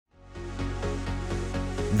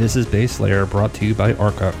This is Base Layer, brought to you by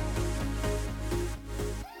Arca.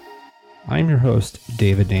 I'm your host,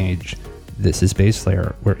 David Nage. This is Base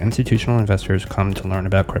Layer, where institutional investors come to learn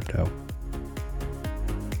about crypto.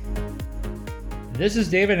 This is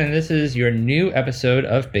David, and this is your new episode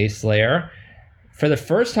of Base Layer. For the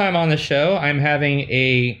first time on the show, I'm having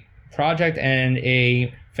a project and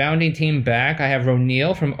a founding team back. I have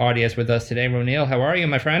Ronil from Audius with us today. Ronil, how are you,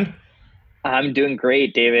 my friend? I'm doing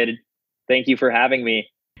great, David. Thank you for having me.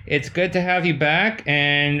 It's good to have you back,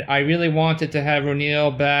 and I really wanted to have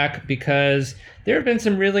Ronil back because there have been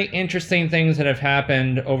some really interesting things that have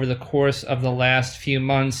happened over the course of the last few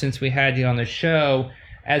months since we had you on the show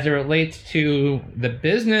as it relates to the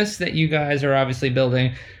business that you guys are obviously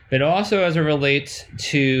building, but also as it relates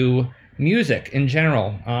to music in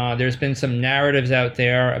general. There's been some narratives out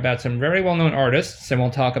there about some very well-known artists, and we'll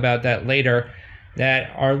talk about that later,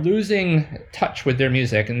 that are losing touch with their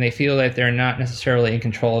music, and they feel that they're not necessarily in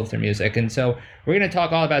control of their music. And so we're going to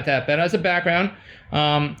talk all about that. But as a background,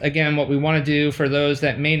 again, what we want to do for those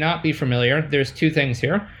that may not be familiar, there's two things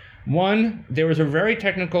here. One, there was a very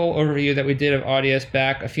technical overview that we did of Audius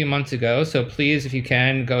back a few months ago. So please, if you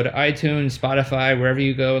can, go to iTunes, Spotify, wherever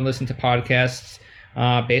you go and listen to podcasts.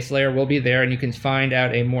 Base Layer will be there, and you can find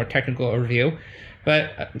out a more technical overview.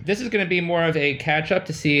 But this is going to be more of a catch-up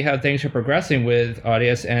to see how things are progressing with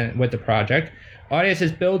Audius and with the project. Audius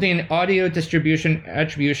is building an audio distribution,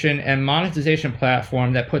 attribution, and monetization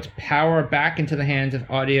platform that puts power back into the hands of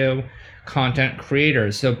audio content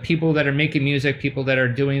creators. So people that are making music, people that are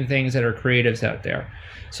doing things that are creatives out there.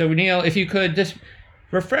 So Neil, if you could just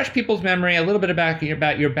refresh people's memory a little bit about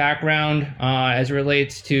your background as it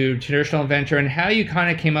relates to traditional venture and how you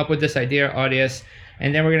kind of came up with this idea of Audius.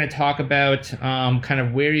 And then we're going to talk about kind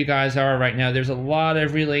of where you guys are right now. There's a lot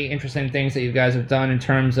of really interesting things that you guys have done in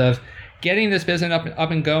terms of getting this business up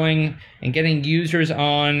and going and getting users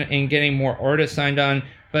on and getting more artists signed on.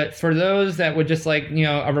 But for those that would just like,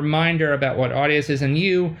 a reminder about what Audius is and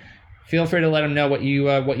you, feel free to let them know what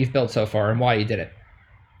you've built so far and why you did it.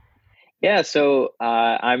 Yeah, so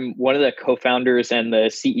I'm one of the co-founders and the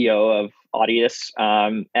CEO of Audius.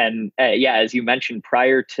 As you mentioned,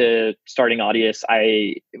 prior to starting Audius,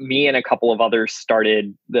 me and a couple of others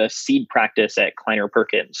started the seed practice at Kleiner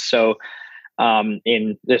Perkins. So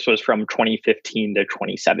this was from 2015 to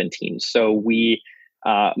 2017. So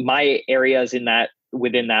my areas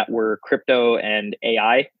within that were crypto and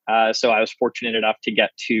AI. So I was fortunate enough to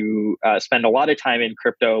get to spend a lot of time in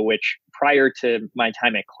crypto, which prior to my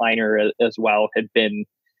time at Kleiner as well had been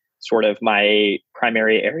sort of my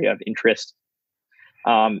primary area of interest.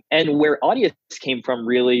 And where Audius came from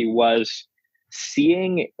really was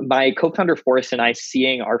seeing my co-founder Forrest and I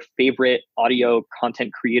seeing our favorite audio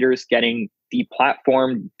content creators getting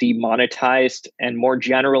deplatformed, demonetized, and more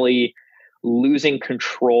generally losing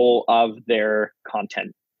control of their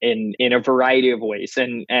content in a variety of ways.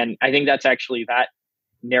 And I think that's actually that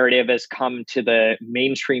narrative has come to the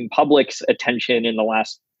mainstream public's attention in the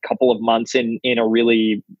last couple of months in a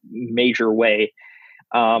really major way.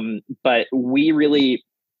 But we really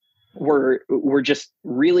were just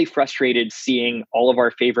really frustrated seeing all of our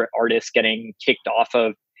favorite artists getting kicked off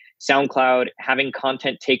of SoundCloud, having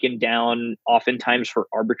content taken down, oftentimes for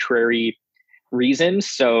arbitrary reasons.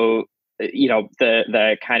 So,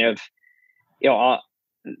 the kind of,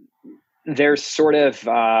 there's sort of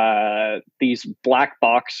these black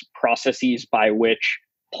box processes by which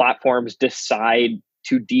platforms decide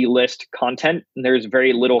to delist content. And there's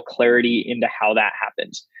very little clarity into how that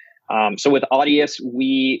happens. So with Audius,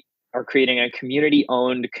 we are creating a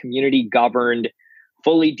community-owned, community-governed,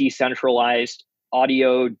 fully decentralized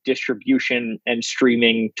audio distribution and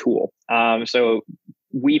streaming tool. So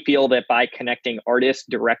we feel that by connecting artists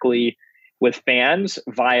directly with fans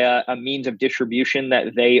via a means of distribution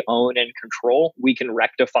that they own and control, we can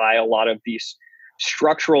rectify a lot of these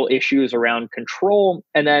structural issues around control.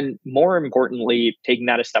 And then more importantly, taking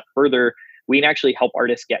that a step further, we can actually help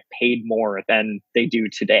artists get paid more than they do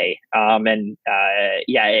today. I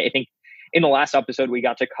think in the last episode, we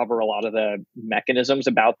got to cover a lot of the mechanisms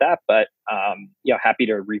about that, but happy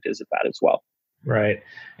to revisit that as well. Right.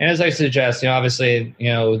 And as I suggest, obviously,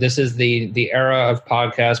 this is the era of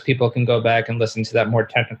podcasts. People can go back and listen to that more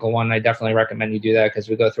technical one. I definitely recommend you do that because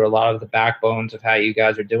we go through a lot of the backbones of how you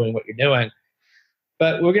guys are doing what you're doing.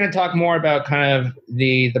 But we're going to talk more about kind of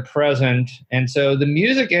the present. And so the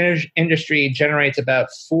music industry generates about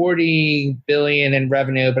 $40 billion in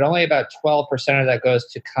revenue, but only about 12% of that goes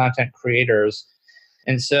to content creators.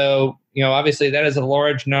 And so, obviously that is a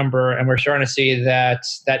large number, and we're starting to see that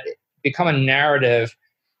become a narrative.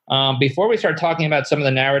 Before we start talking about some of the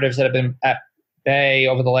narratives that have been Bay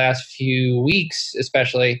over the last few weeks,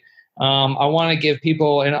 especially. I want to give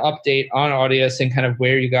people an update on Audius and kind of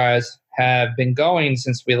where you guys have been going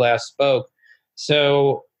since we last spoke.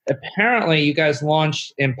 So apparently, you guys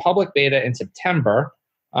launched in public beta in September,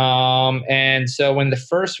 and so in the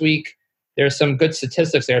first week, there's some good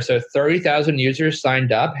statistics there. So 30,000 users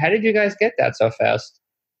signed up. How did you guys get that so fast?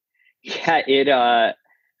 Yeah,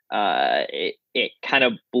 it kind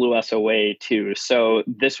of blew us away too. So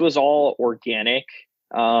this was all organic.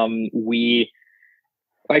 We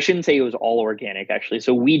I shouldn't say it was all organic actually.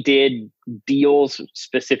 So we did deals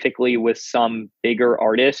specifically with some bigger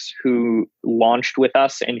artists who launched with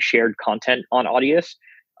us and shared content on Audius.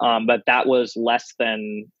 But that was less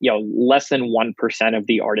than 1% of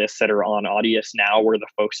the artists that are on Audius now were the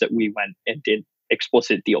folks that we went and did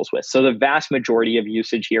explicit deals with. So the vast majority of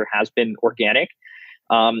usage here has been organic.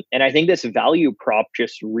 And I think this value prop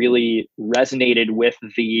just really resonated with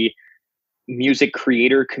the music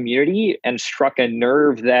creator community and struck a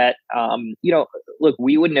nerve that, look,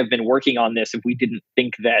 we wouldn't have been working on this if we didn't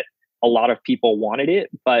think that a lot of people wanted it.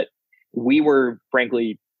 But we were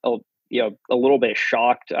frankly, a little bit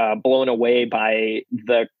shocked, blown away by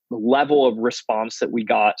the level of response that we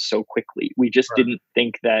got so quickly. We just didn't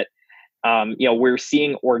think that we're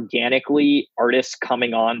seeing organically artists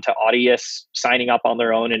coming on to Audius, signing up on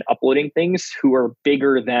their own and uploading things who are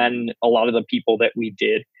bigger than a lot of the people that we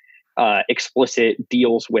did explicit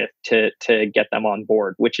deals with to get them on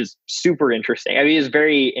board, which is super interesting. I mean, it's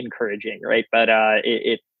very encouraging, right? But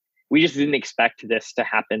we just didn't expect this to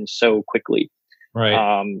happen so quickly.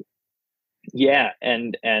 Right.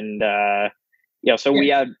 So we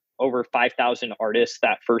had over 5,000 artists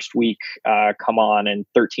that first week come on, and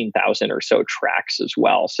 13,000 or so tracks as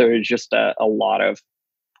well. So it's just a lot of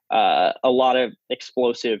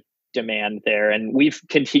explosive demand there, and we've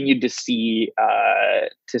continued to see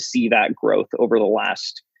that growth over the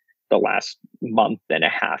last month and a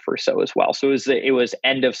half or so as well. So it was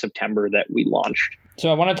end of September that we launched. So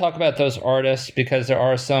I want to talk about those artists because there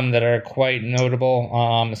are some that are quite notable,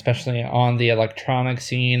 especially on the electronic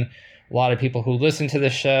scene. A lot of people who listen to the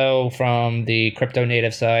show from the crypto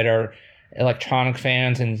native side are electronic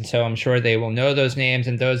fans, and so I'm sure they will know those names,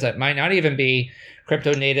 and those that might not even be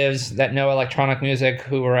crypto natives that know electronic music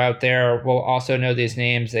who are out there will also know these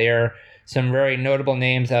names. They are some very notable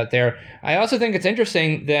names out there. I also think it's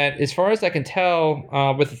interesting that, as far as I can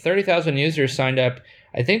tell, with the 30,000 users signed up,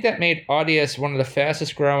 I think that made Audius one of the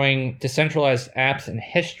fastest growing decentralized apps in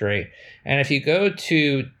history. And if you go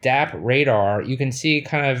to DApp Radar, you can see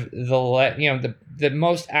kind of the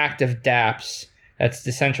most active DApps, that's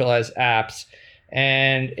decentralized apps.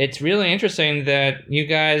 And it's really interesting that you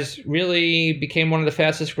guys really became one of the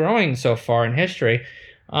fastest growing so far in history.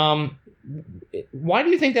 Why do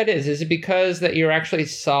you think that is? Is it because that you're actually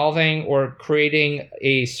solving or creating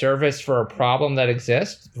a service for a problem that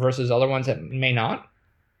exists versus other ones that may not?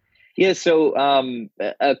 Yeah, so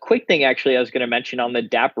a quick thing actually I was going to mention on the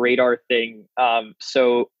DApp Radar thing.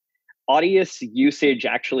 So Audius usage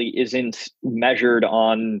actually isn't measured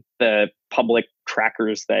on the public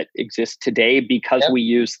trackers that exist today because we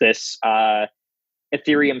use this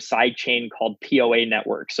Ethereum sidechain called POA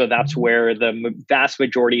network. So that's where the vast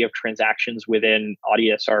majority of transactions within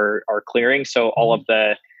Audius are clearing. So all of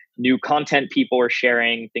the new content people are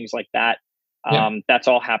sharing, things like that. That's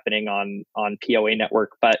all happening on POA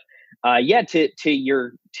network. But to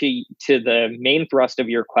the main thrust of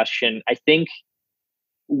your question, I think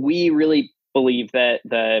we really believe that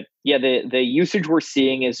the usage we're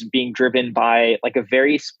seeing is being driven by like a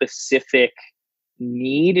very specific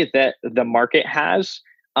need that the market has.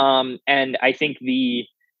 And I think the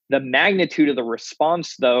magnitude of the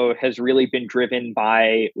response though has really been driven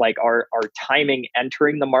by like our timing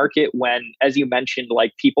entering the market when, as you mentioned,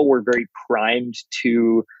 like people were very primed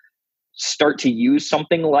to start to use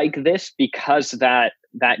something like this because that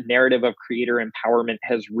narrative of creator empowerment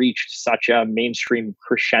has reached such a mainstream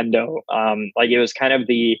crescendo. Like it was kind of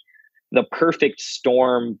the perfect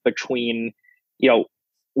storm between,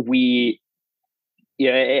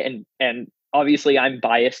 and obviously I'm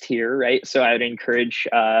biased here, right? So I would encourage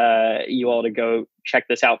you all to go check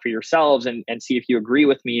this out for yourselves and see if you agree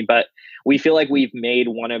with me. But we feel like we've made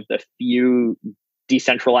one of the few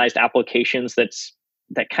decentralized applications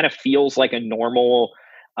that kind of feels like a normal,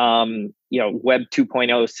 Web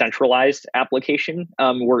 2.0 centralized application.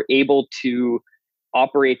 We're able to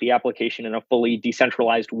operate the application in a fully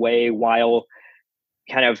decentralized way while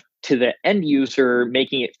kind of to the end user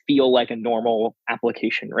making it feel like a normal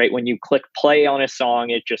application, right? When you click play on a song,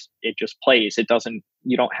 it just plays.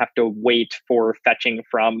 You don't have to wait for fetching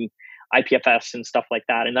from IPFS and stuff like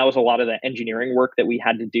that. And that was a lot of the engineering work that we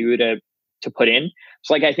had to do to to put in.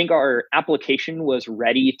 So like I think our application was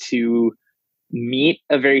ready to meet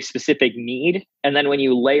a very specific need, and then when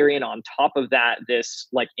you layer in on top of that this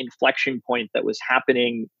like inflection point that was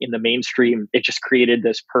happening in the mainstream, it just created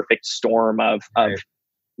this perfect storm of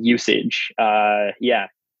usage. Yeah.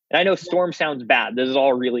 And I know storm sounds bad. This is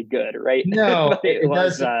all really good, right? No, But it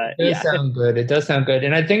was, it does yeah. sound good. It does sound good.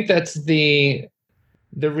 And I think that's the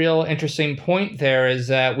real interesting point there is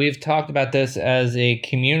that we've talked about this as a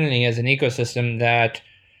community, as an ecosystem, that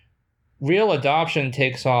real adoption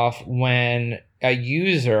takes off when a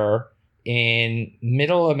user in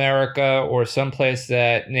middle America or someplace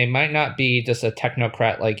that they might not be just a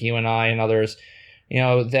technocrat like you and I and others,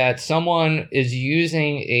 that someone is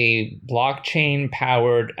using a blockchain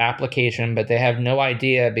powered application, but they have no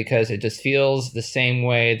idea because it just feels the same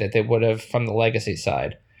way that they would have from the legacy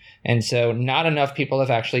side. And so not enough people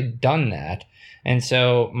have actually done that. And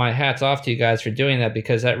so my hat's off to you guys for doing that,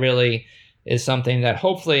 because that really is something that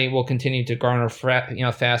hopefully will continue to garner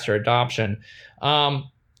faster adoption.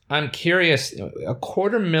 I'm curious,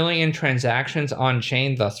 250,000 transactions on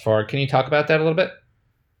chain thus far. Can you talk about that a little bit?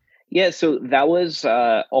 Yeah, so that was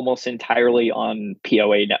almost entirely on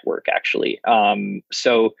POA network, actually.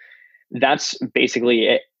 So that's basically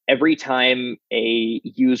it. Every time a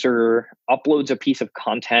user uploads a piece of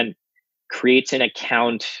content, creates an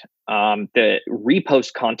account, the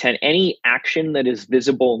repost content, any action that is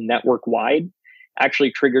visible network wide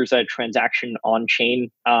actually triggers a transaction on chain.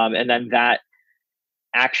 And then that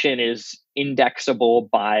action is indexable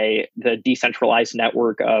by the decentralized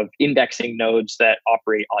network of indexing nodes that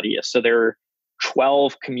operate Audius. So there are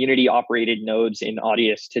 12 community operated nodes in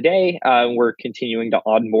Audius today. We're continuing to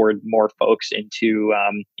onboard more folks into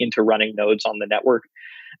running nodes on the network.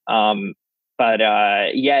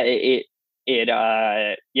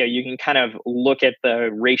 You can kind of look at the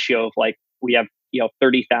ratio of like we have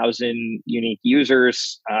 30,000 unique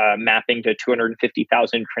users mapping to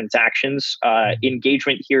 250,000 transactions.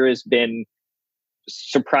 Engagement here has been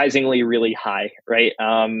surprisingly really high, right?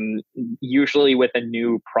 Usually with a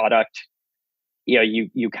new product,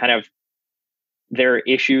 you kind of, there are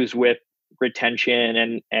issues with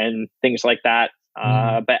retention and things like that.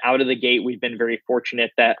 But out of the gate, we've been very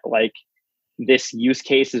fortunate that like this use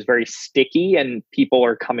case is very sticky and people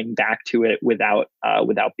are coming back to it without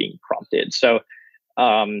being prompted. So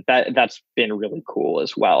that's been really cool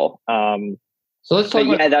as well. So let's talk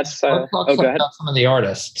about some of the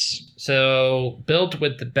artists. So built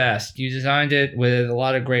with the best. You designed it with a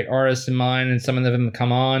lot of great artists in mind, and some of them have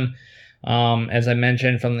come on. As I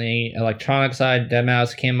mentioned, from the electronic side,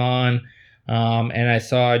 deadmau5 came on. And I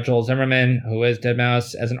saw Joel Zimmerman, who is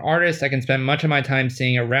deadmau5, as an artist. I can spend much of my time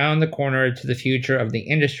seeing around the corner to the future of the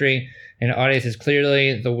industry, and Audius is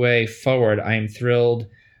clearly the way forward. I am thrilled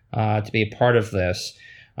to be a part of this.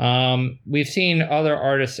 We've seen other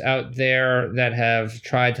artists out there that have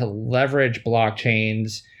tried to leverage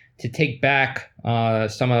blockchains to take back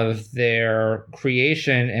some of their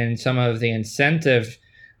creation and some of the incentive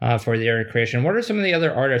for their creation. What are some of the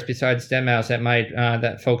other artists besides deadmau5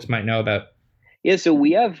 that folks might know about? Yeah, so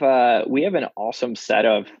we have an awesome set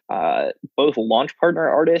of both launch partner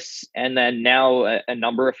artists, and then now a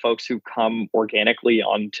number of folks who come organically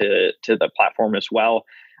onto the platform as well.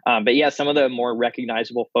 But yeah, some of the more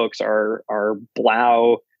recognizable folks are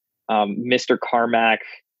Blau, Mr. Carmack,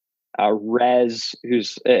 Rez,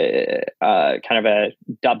 who's kind of a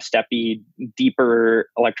dubsteppy, deeper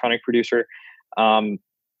electronic producer.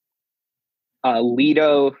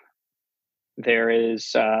 Lido. There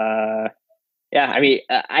is.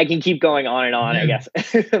 I can keep going on and on, I guess.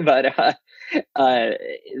 But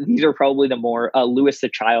these are probably the more Louis the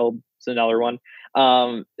Child is another one.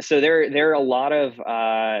 So there are a lot of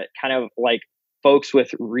kind of like folks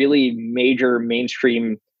with really major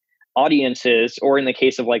mainstream audiences, or in the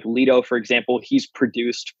case of like Lido, for example, he's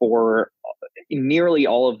produced for nearly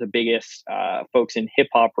all of the biggest folks in hip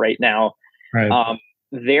hop right now. Right.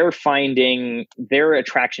 They're finding their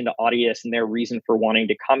attraction to Audius and their reason for wanting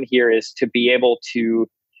to come here is to be able to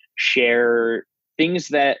share things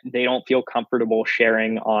that they don't feel comfortable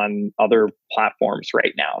sharing on other platforms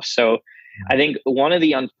right now. So I think one of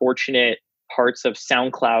the unfortunate parts of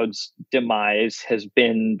SoundCloud's demise has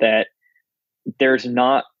been that there's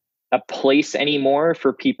not a place anymore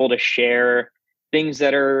for people to share things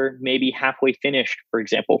that are maybe halfway finished, for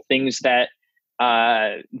example, things that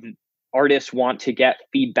artists want to get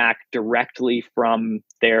feedback directly from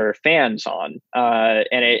their fans on.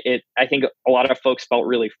 And I think a lot of folks felt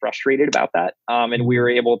really frustrated about that. And we were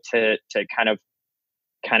able to kind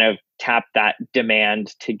of tap that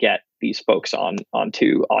demand to get these folks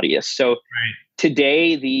onto Audius. So Right.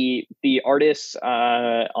 today, the artists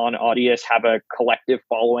on Audius have a collective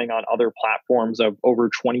following on other platforms of over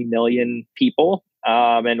 20 million people,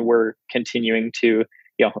 and we're continuing to,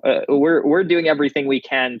 we're doing everything we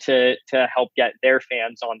can to help get their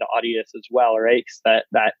fans onto Audius as well, right? 'Cause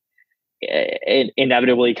that it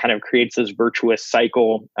inevitably kind of creates this virtuous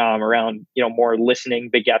cycle around, more listening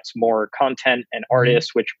begets more content and Mhm.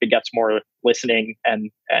 artists, which begets more listening,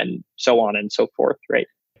 and so on and so forth, right?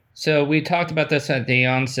 So we talked about this at the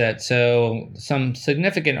onset. So some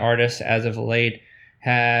significant artists as of late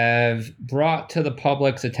have brought to the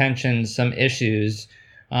public's attention some issues.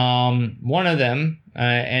 One of them,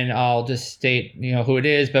 and I'll just state, who it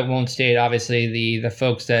is, but won't state obviously the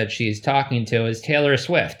folks that she's talking to, is Taylor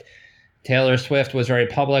Swift. Taylor Swift was very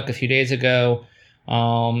public a few days ago,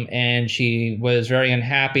 and she was very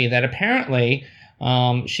unhappy that apparently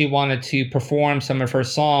she wanted to perform some of her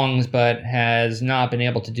songs, but has not been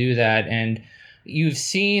able to do that. And you've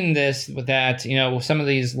seen this with that, some of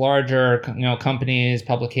these larger, companies,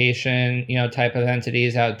 publication, type of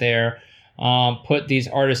entities out there put these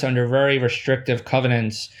artists under very restrictive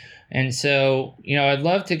covenants. And so, I'd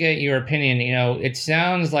love to get your opinion. It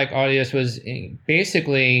sounds like Audius was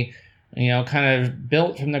basically, kind of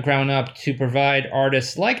built from the ground up to provide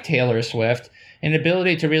artists like Taylor Swift an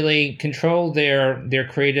ability to really control their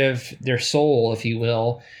creative, their soul, if you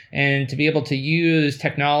will, and to be able to use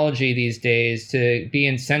technology these days to be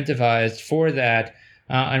incentivized for that,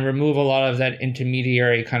 and remove a lot of that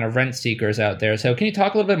intermediary kind of rent seekers out there. So, can you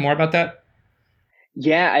talk a little bit more about that?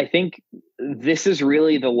 Yeah, I think this is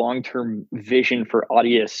really the long-term vision for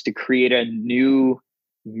Audius, to create a new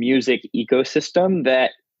music ecosystem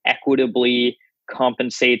that equitably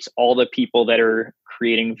compensates all the people that are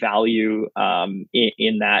creating value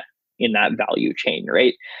in that value chain,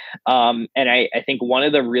 right? And I think one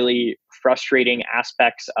of the really frustrating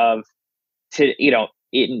aspects of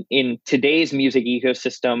in today's music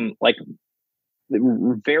ecosystem, like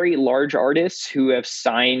very large artists who have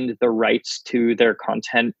signed the rights to their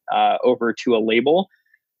content over to a label,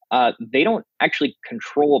 they don't actually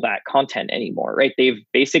control that content anymore, right? They've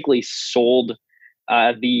basically sold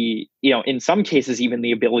in some cases, even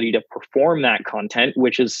the ability to perform that content,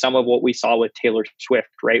 which is some of what we saw with Taylor Swift,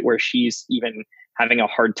 right? Where she's even having a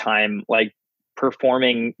hard time like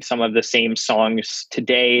performing some of the same songs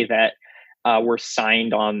today that were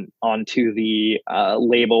signed onto the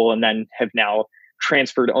label, and then have now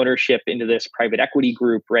transferred ownership into this private equity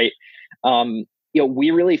group, right?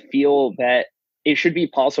 We really feel that it should be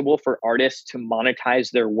possible for artists to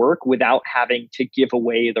monetize their work without having to give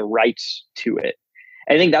away the rights to it.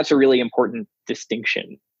 I think that's a really important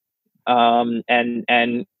distinction. And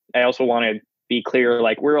I also want to be clear,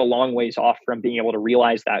 like we're a long ways off from being able to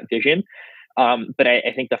realize that vision. But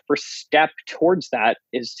I think the first step towards that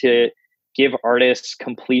is to give artists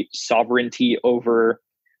complete sovereignty over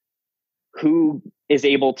who is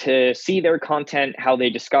able to see their content, how they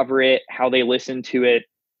discover it, how they listen to it,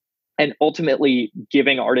 and ultimately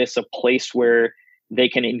giving artists a place where they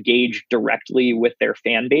can engage directly with their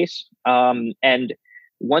fan base. And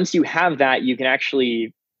once you have that, you can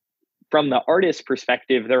actually, from the artist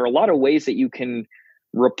perspective, there are a lot of ways that you can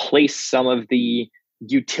replace some of the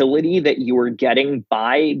utility that you are getting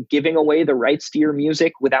by giving away the rights to your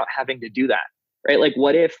music without having to do that, right? Like,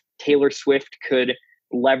 what if Taylor Swift could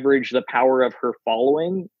leverage the power of her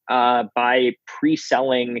following by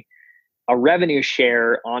pre-selling a revenue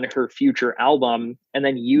share on her future album, and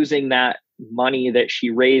then using that money that she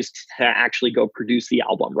raised to actually go produce the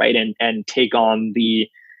album, right? And take on the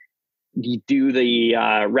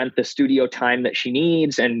rent the studio time that she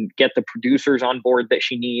needs, and get the producers on board that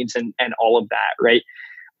she needs, and all of that, right?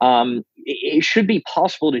 It should be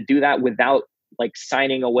possible to do that without like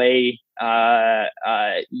signing away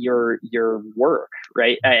your work,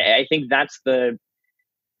 right? I think that's the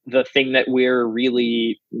thing that we're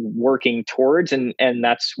really working towards, and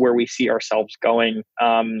that's where we see ourselves going.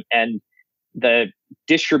 And the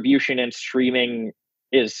distribution and streaming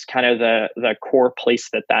is kind of the core place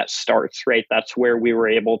that starts, right? That's where we were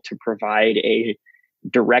able to provide a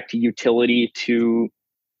direct utility to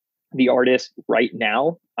the artist right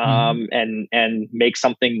now, Mhm. and make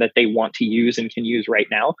something that they want to use and can use right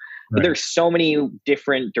now. But Right. there's so many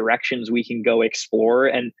different directions we can go explore,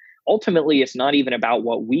 and ultimately it's not even about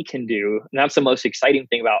what we can do. And that's the most exciting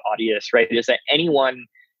thing about Audius, right? Is that anyone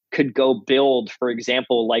could go build, for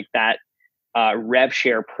example, like that rev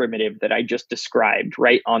share primitive that I just described,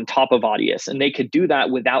 right, on top of Audius. And they could do that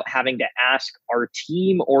without having to ask our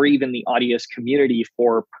team or even the Audius community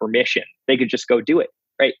for permission. They could just go do it,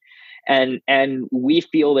 right? And we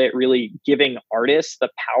feel that really giving artists the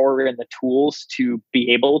power and the tools to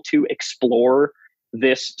be able to explore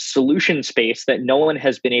this solution space that no one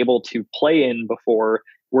has been able to play in before,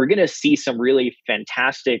 we're going to see some really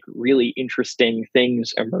fantastic, really interesting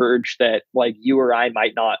things emerge that like you or I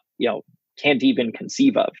might not, can't even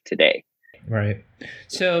conceive of today. Right.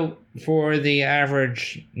 So for the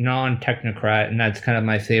average non-technocrat, and that's kind of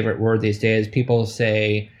my favorite word these days, people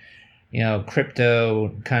say,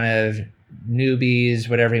 crypto kind of newbies,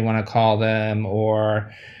 whatever you want to call them,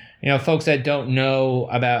 or folks that don't know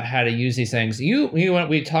about how to use these things.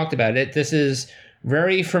 We talked about it. This is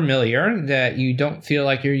very familiar that you don't feel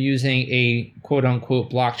like you're using a quote unquote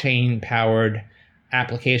blockchain powered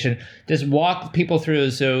application. Just walk people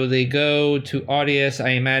through. So they go to Audius,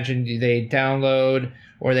 I imagine they download,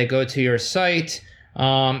 or they go to your site,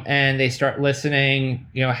 and they start listening.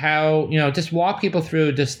 Just walk people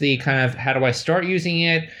through just the kind of how do I start using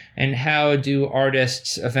it, and how do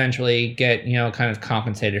artists eventually get kind of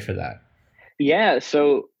compensated for that? Yeah.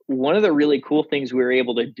 So one of the really cool things we were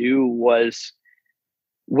able to do was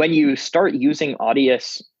when you start using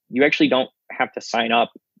Audius, you actually don't have to sign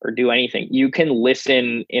up or do anything. You can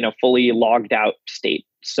listen in a fully logged out state.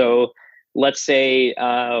 So let's say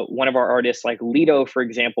one of our artists, like Lido, for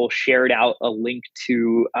example, shared out a link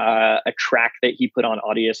to a track that he put on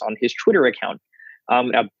Audius on his Twitter account.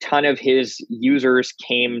 A ton of his users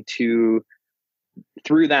came through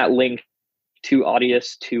that link to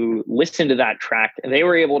Audius to listen to that track, and they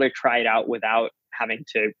were able to try it out without having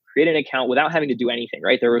to create an account, without having to do anything,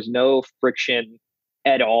 right? There was no friction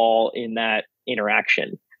at all in that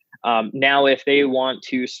interaction. Now, if they want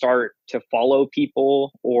to start to follow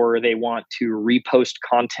people, or they want to repost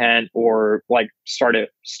content, or like start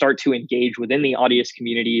to engage within the Audius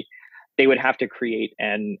community, they would have to create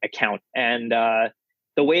an account. And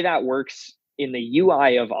the way that works in the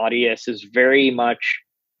UI of Audius is very much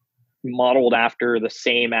modeled after the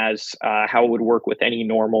same as how it would work with any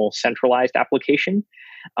normal centralized application.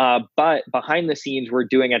 But behind the scenes, we're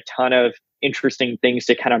doing a ton of interesting things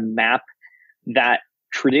to kind of map that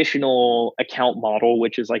traditional account model,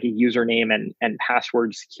 which is like a username and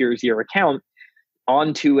password secures your account,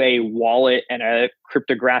 onto a wallet and a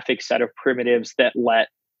cryptographic set of primitives that let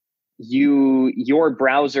your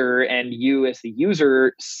browser and you as the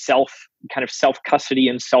user self custody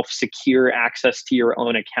and self secure access to your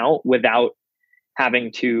own account without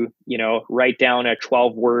having to write down a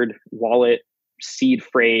 12-word wallet seed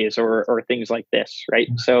phrase or things like this, right?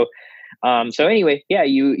 So anyway, yeah,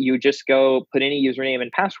 you just go put in a username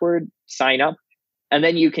and password, sign up, and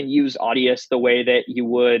then you can use Audius the way that you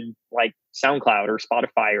would like SoundCloud or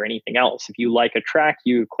Spotify or anything else. If you like a track,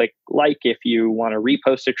 you click like. If you want to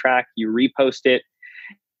repost a track, you repost it.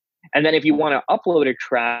 And then if you want to upload a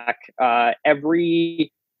track,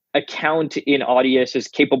 every account in Audius is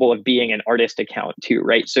capable of being an artist account too,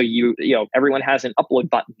 right? So everyone has an upload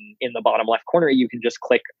button in the bottom left corner. You can just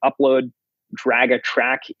click upload, drag a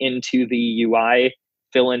track into the UI,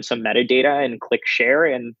 fill in some metadata, and click share,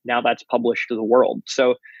 and now that's published to the world.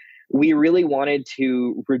 So we really wanted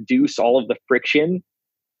to reduce all of the friction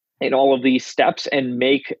in all of these steps and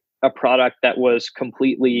make a product that was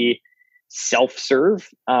completely self-serve,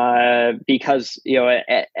 because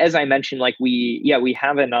as I mentioned, like we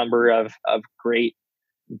have a number of great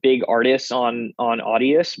big artists on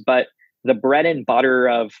Audius, but the bread and butter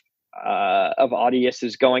of Audius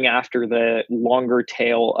is going after the longer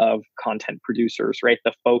tail of content producers, right?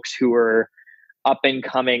 The folks who are up and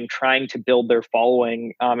coming, trying to build their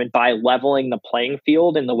following. And by leveling the playing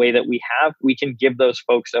field in the way that we have, we can give those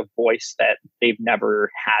folks a voice that they've never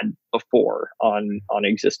had before on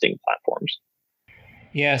existing platforms.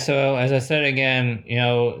 Yeah, so as I said again,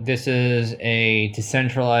 this is a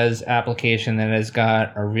decentralized application that has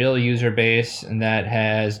got a real user base and that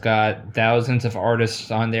has got thousands of artists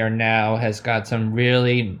on there now, has got some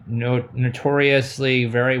really notoriously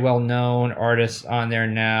very well-known artists on there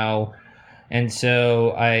now. And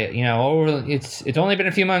so it's only been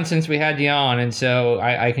a few months since we had you on, and so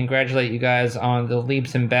I congratulate you guys on the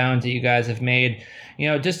leaps and bounds that you guys have made.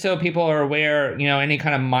 Just so people are aware, any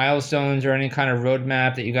kind of milestones or any kind of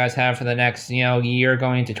roadmap that you guys have for the next, year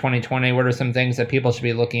going into 2020. What are some things that people should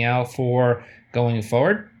be looking out for going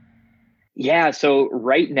forward? Yeah. So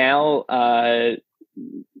right now,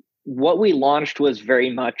 what we launched was very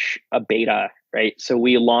much a beta, right? So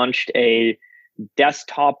we launched a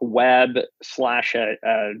desktop web /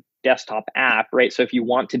 a desktop app, right? So if you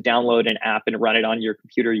want to download an app and run it on your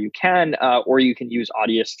computer, you can, or you can use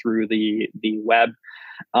Audius through the web.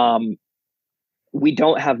 We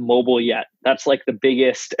don't have mobile yet. That's like the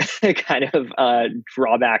biggest kind of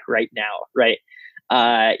drawback right now, right?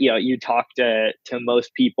 you talk to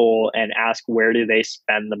most people and ask where do they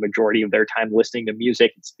spend the majority of their time listening to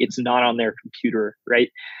music. It's not on their computer, right?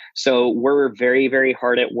 So we're very, very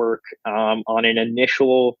hard at work on an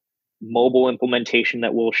initial mobile implementation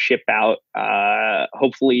that will ship out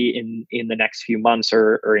hopefully in the next few months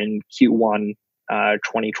or in Q1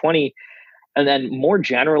 2020. And then more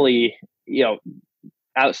generally,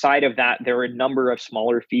 outside of that, there are a number of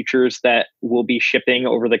smaller features that will be shipping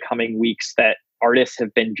over the coming weeks that artists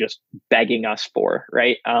have been just begging us for,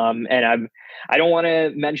 right? And I don't want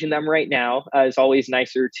to mention them right now. It's always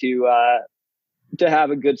nicer to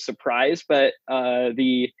have a good surprise, but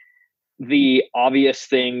the obvious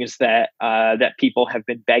things that people have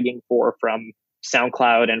been begging for from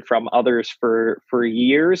SoundCloud and from others for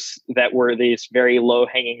years that were these very low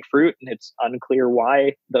hanging fruit, and it's unclear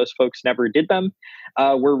why those folks never did them.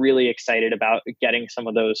 We're really excited about getting some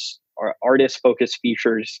of those artist focused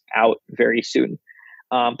features out very soon.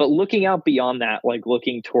 But looking out beyond that, like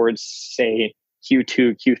looking towards say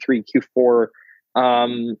Q2, Q3, Q4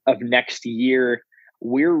 of next year,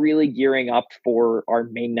 we're really gearing up for our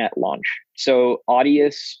mainnet launch. So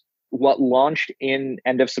Audius, what launched in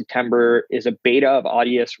end of September, is a beta of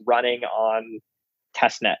Audius running on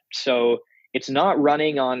testnet. So it's not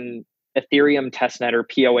running on Ethereum testnet or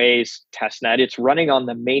POA's testnet. It's running on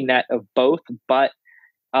the mainnet of both, but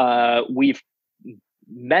we've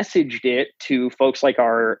messaged it to folks like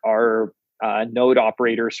our node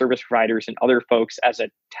operators, service providers, and other folks as a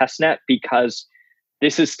testnet because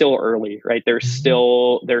this is still early, right? There's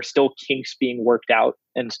still kinks being worked out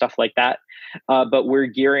and stuff like that. But we're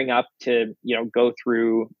gearing up to, go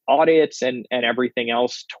through audits and everything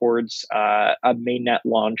else towards a mainnet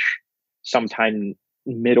launch sometime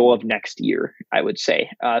middle of next year, I would say.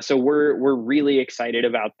 So we're really excited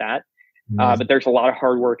about that. But there's a lot of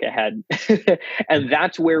hard work ahead. And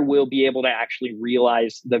that's where we'll be able to actually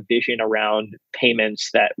realize the vision around payments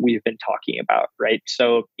that we've been talking about, right?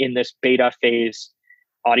 So in this beta phase,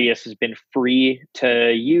 Audius has been free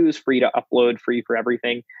to use, free to upload, free for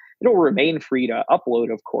everything. It'll remain free to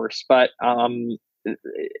upload, of course, but our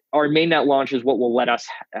mainnet launch is what will let us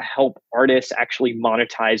help artists actually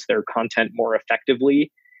monetize their content more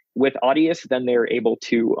effectively with Audius than they're able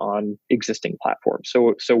to on existing platforms.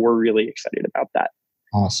 So we're really excited about that.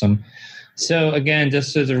 Awesome. So again,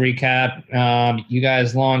 just as a recap, you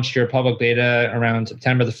guys launched your public beta around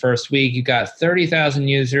September the first week. You got 30,000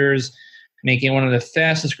 users, making one of the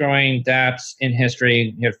fastest growing dApps in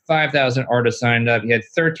history. You had 5,000 artists signed up. You had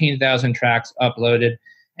 13,000 tracks uploaded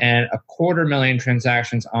and 250,000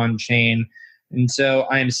 transactions on chain. And so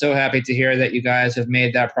I am so happy to hear that you guys have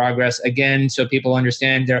made that progress. Again, so people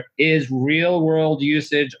understand there is real world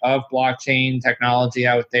usage of blockchain technology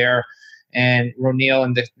out there. And Roneil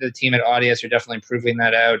and the team at Audius are definitely proving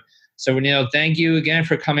that out. So Roneil, thank you again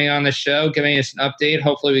for coming on the show, giving us an update.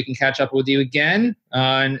 Hopefully we can catch up with you again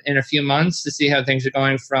in a few months to see how things are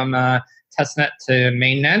going from testnet to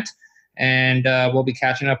mainnet. And we'll be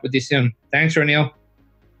catching up with you soon. Thanks, Roneil.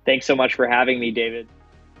 Thanks so much for having me, David.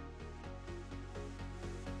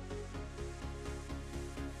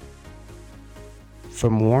 For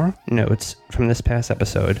more notes from this past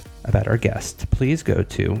episode about our guest, please go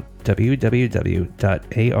to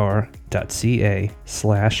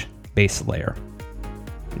www.ar.ca/baselayer.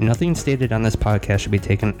 Nothing stated on this podcast should be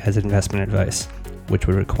taken as investment advice, which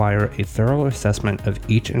would require a thorough assessment of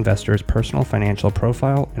each investor's personal financial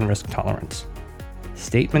profile and risk tolerance.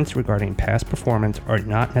 Statements regarding past performance are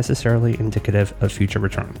not necessarily indicative of future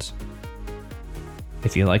returns.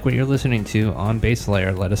 If you like what you're listening to on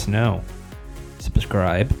Baselayer, let us know.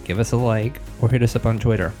 Subscribe, give us a like, or hit us up on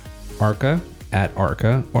Twitter. Arca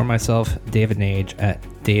 @Arca, or myself, David Nage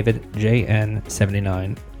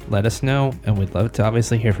 @DavidJN79. Let us know, and we'd love to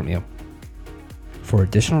obviously hear from you. For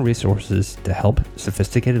additional resources to help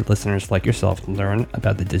sophisticated listeners like yourself learn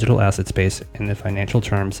about the digital asset space in the financial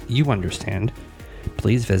terms you understand,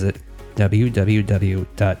 please visit www.ar.ca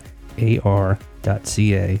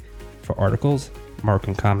for articles,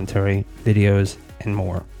 market commentary, videos, and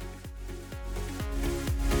more.